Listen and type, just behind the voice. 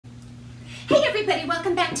Hey everybody,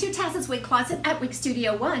 welcome back to TAZ's Wig Closet at Wig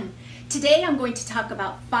Studio One. Today I'm going to talk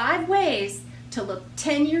about 5 ways to look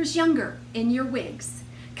 10 years younger in your wigs.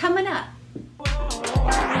 Coming up.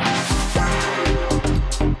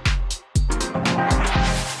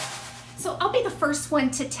 So I'll be the first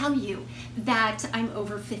one to tell you that I'm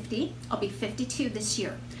over 50. I'll be 52 this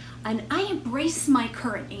year. And I embrace my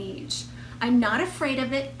current age. I'm not afraid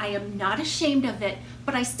of it, I am not ashamed of it,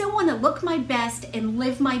 but I still want to look my best and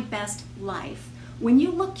live my best life. When you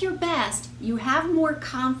look your best, you have more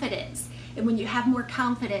confidence. And when you have more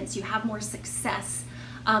confidence, you have more success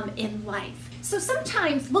in life. So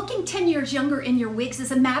sometimes looking 10 years younger in your wigs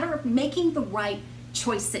is a matter of making the right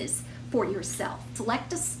choices for yourself.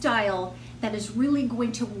 Select a style that is really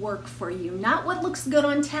going to work for you. Not what looks good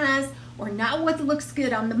on TAZ or not what looks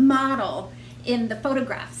good on the model in the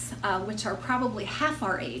photographs, which are probably half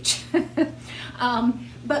our age,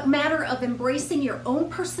 but matter of embracing your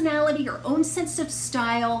own personality, your own sense of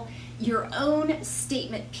style, your own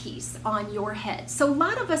statement piece on your head. So a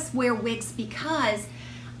lot of us wear wigs because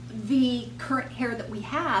the current hair that we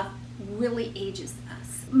have really ages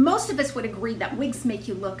us. Most of us would agree that wigs make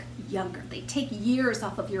you look younger. They take years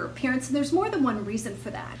off of your appearance, and there's more than one reason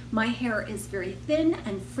for that. My hair is very thin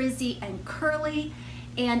and frizzy and curly,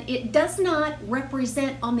 and it does not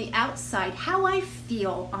represent on the outside how I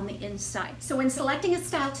feel on the inside. So when selecting a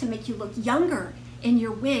style to make you look younger in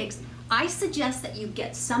your wigs, I suggest that you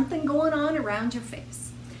get something going on around your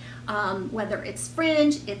face. Whether it's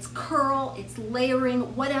fringe, it's curl, it's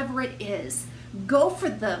layering, whatever it is, go for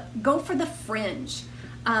the fringe.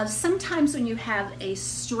 Sometimes when you have a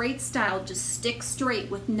straight style, just stick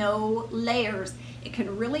straight with no layers, it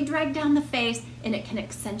can really drag down the face and it can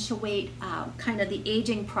accentuate kind of the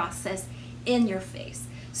aging process in your face.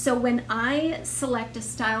 So when I select a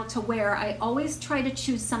style to wear, I always try to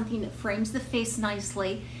choose something that frames the face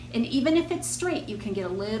nicely. And even if it's straight, you can get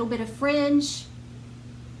a little bit of fringe,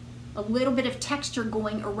 a little bit of texture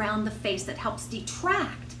going around the face that helps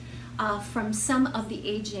detract from some of the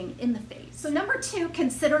aging in the face. So number 2,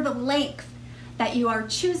 consider the length that you are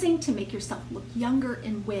choosing to make yourself look younger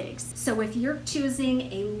in wigs. So if you're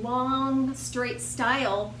choosing a long straight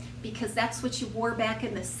style because that's what you wore back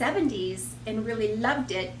in the 70s and really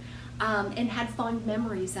loved it and had fond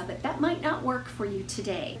memories of it, that might not work for you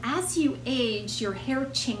today. As you age, your hair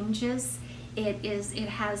changes. It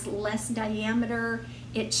has less diameter.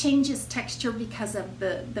 It changes texture because of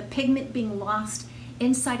the pigment being lost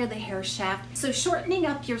inside of the hair shaft. So shortening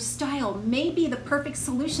up your style may be the perfect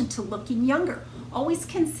solution to looking younger. Always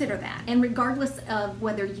consider that. And regardless of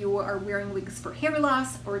whether you are wearing wigs for hair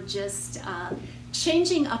loss or just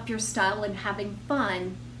changing up your style and having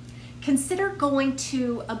fun, consider going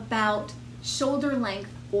to about shoulder length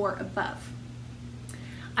or above.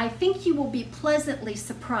 I think you will be pleasantly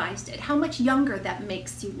surprised at how much younger that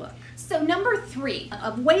makes you look. So number 3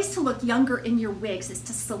 of ways to look younger in your wigs is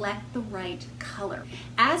to select the right color.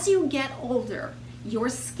 As you get older, your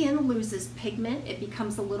skin loses pigment. It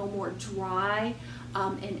becomes a little more dry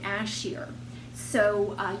and ashier.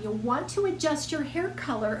 So you'll want to adjust your hair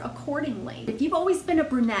color accordingly. If you've always been a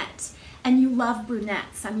brunette and you love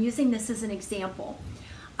brunettes, I'm using this as an example.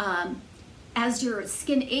 As your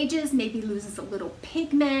skin ages, maybe loses a little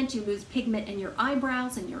pigment, you lose pigment in your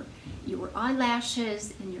eyebrows and your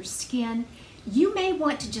eyelashes and your skin, you may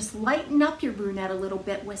want to just lighten up your brunette a little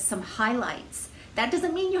bit with some highlights. That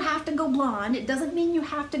doesn't mean you have to go blonde, it doesn't mean you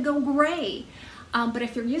have to go gray. But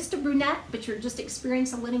if you're used to brunette, but you're just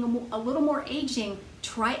experiencing a little more aging,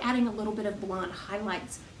 try adding a little bit of blonde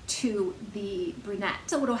highlights to the brunette.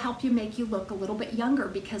 So it'll help you make you look a little bit younger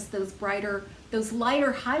because those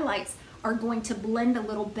lighter highlights are going to blend a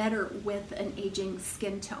little better with an aging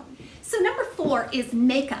skin tone. So number 4 is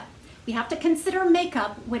makeup. We have to consider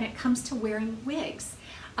makeup when it comes to wearing wigs.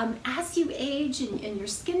 As you age and your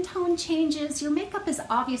skin tone changes, your makeup is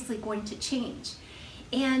obviously going to change.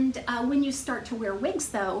 And when you start to wear wigs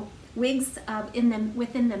though, wigs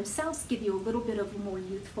within themselves give you a little bit of a more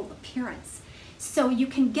youthful appearance. So you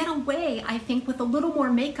can get away, I think, with a little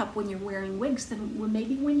more makeup when you're wearing wigs than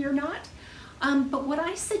maybe when you're not. But what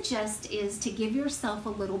I suggest is to give yourself a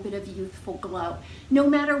little bit of youthful glow. No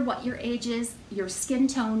matter what your age is, your skin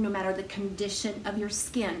tone, no matter the condition of your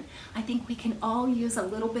skin, I think we can all use a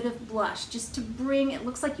little bit of blush just to it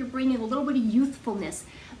looks like you're bringing a little bit of youthfulness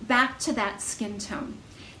back to that skin tone.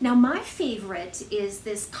 Now my favorite is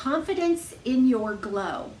this Confidence in Your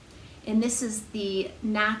Glow. And this is the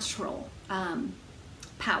natural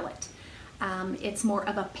palette. It's more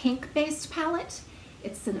of a pink-based palette.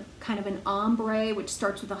 It's kind of an ombre, which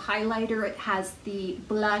starts with a highlighter. It has the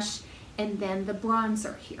blush and then the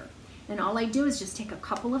bronzer here. And all I do is just take a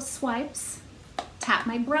couple of swipes, tap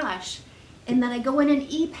my brush, and then I go in an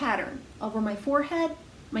E pattern over my forehead,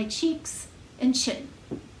 my cheeks, and chin.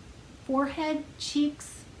 Forehead,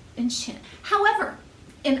 cheeks, and chin. However,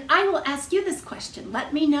 and I will ask you this question,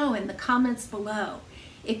 let me know in the comments below,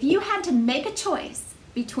 if you had to make a choice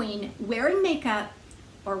between wearing makeup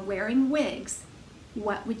or wearing wigs,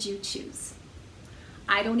 what would you choose?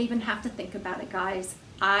 I don't even have to think about it, guys.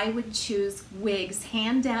 I would choose wigs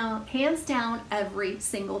hands down every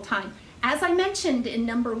single time. As I mentioned in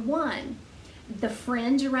number 1, the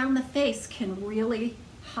fringe around the face can really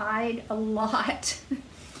hide a lot.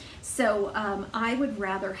 So I would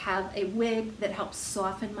rather have a wig that helps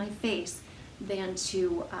soften my face than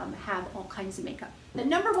to have all kinds of makeup. The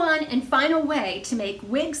number 1 and final way to make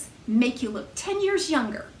wigs make you look 10 years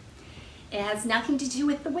younger. It has nothing to do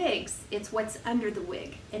with the wigs, it's what's under the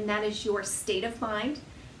wig, and that is your state of mind,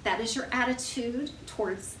 that is your attitude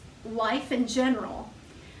towards life in general,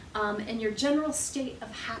 and your general state of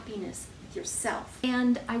happiness with yourself.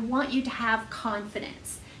 And I want you to have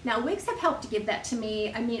confidence. Now, wigs have helped to give that to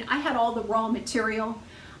me. I mean, I had all the raw material,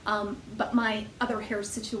 but my other hair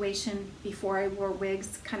situation before I wore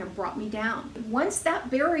wigs kind of brought me down. Once that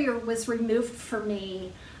barrier was removed for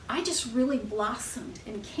me, I just really blossomed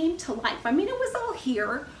and came to life. I mean, it was all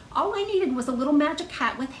here. All I needed was a little magic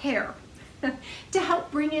hat with hair to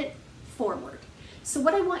help bring it forward. So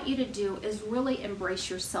what I want you to do is really embrace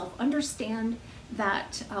yourself. Understand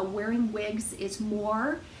that wearing wigs is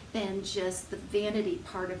more than just the vanity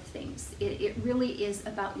part of things. It really is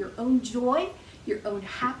about your own joy, your own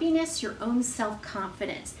happiness, your own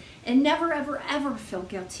self-confidence. And never, ever, ever feel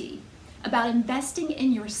guilty about investing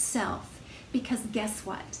in yourself, because guess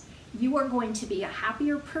what? You are going to be a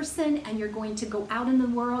happier person, and you're going to go out in the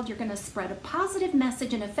world, you're going to spread a positive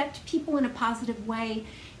message and affect people in a positive way.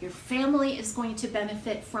 Your family is going to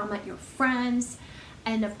benefit from it, your friends,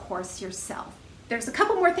 and of course yourself. There's a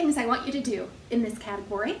couple more things I want you to do in this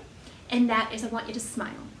category, and that is I want you to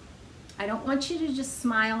smile. I don't want you to just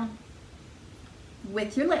smile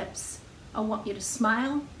with your lips. I want you to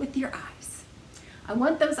smile with your eyes. I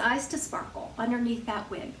want those eyes to sparkle underneath that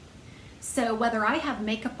wig. So whether I have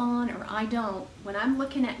makeup on or I don't, when I'm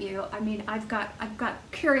looking at you, I mean, I've got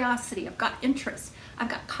curiosity, I've got interest, I've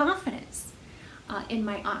got confidence in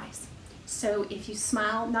my eyes. So if you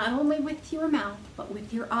smile not only with your mouth, but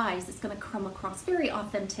with your eyes, it's going to come across very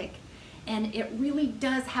authentic, and it really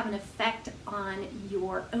does have an effect on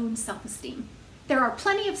your own self-esteem. There are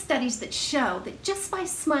plenty of studies that show that just by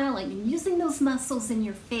smiling and using those muscles in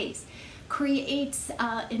your face creates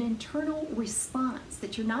an internal response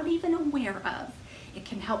that you're not even aware of. It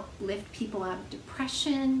can help lift people out of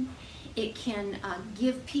depression. It can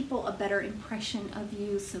give people a better impression of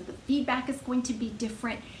you, so the feedback is going to be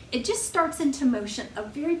different. It just starts into motion a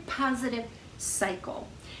very positive cycle.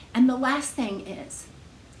 And the last thing is,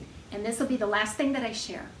 and this will be the last thing that I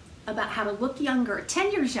share about how to look younger,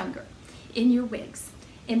 10 years younger in your wigs,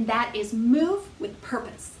 and that is move with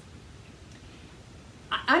purpose.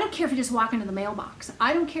 I don't care if you're just walking to the mailbox.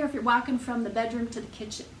 I don't care if you're walking from the bedroom to the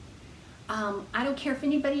kitchen. I don't care if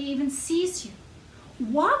anybody even sees you.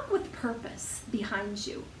 Walk with purpose behind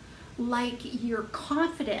you, like you're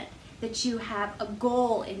confident that you have a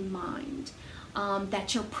goal in mind,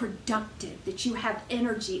 that you're productive, that you have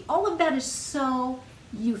energy. All of that is so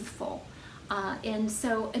youthful. And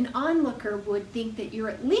so an onlooker would think that you're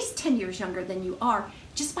at least 10 years younger than you are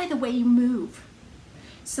just by the way you move.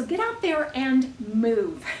 So get out there and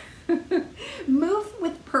move. Move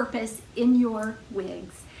with purpose in your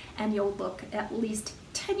wigs, and you'll look at least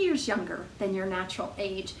 10 years younger than your natural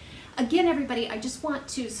age. Again, everybody, I just want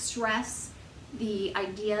to stress the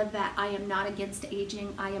idea that I am not against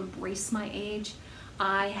aging. I embrace my age.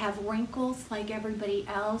 I have wrinkles like everybody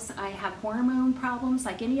else. I have hormone problems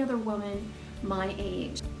like any other woman my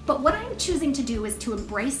age. But what I'm choosing to do is to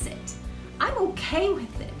embrace it. I'm okay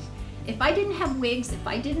with it. If I didn't have wigs, if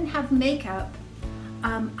I didn't have makeup,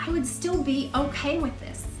 I would still be okay with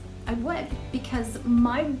this. I would, because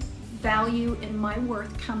my value and my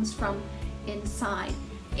worth comes from inside.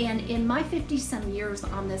 And in my 50-some years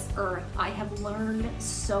on this earth, I have learned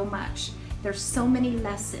so much. There's so many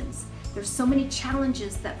lessons. There's so many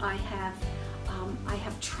challenges that I have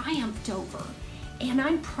triumphed over. And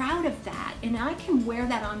I'm proud of that. And I can wear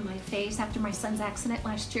that on my face. After my son's accident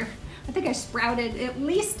last year, I think I sprouted at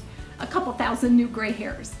least a couple thousand new gray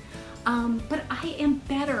hairs. But I am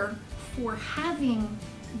better for having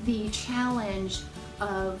the challenge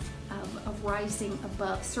of rising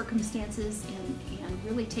above circumstances and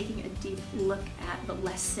really taking a deep look at the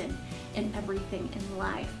lesson in everything in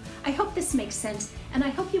life. I hope this makes sense, and I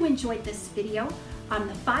hope you enjoyed this video. on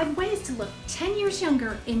the 5 ways to look 10 years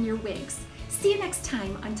younger in your wigs. See you next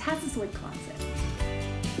time on TAZ's Wig Closet.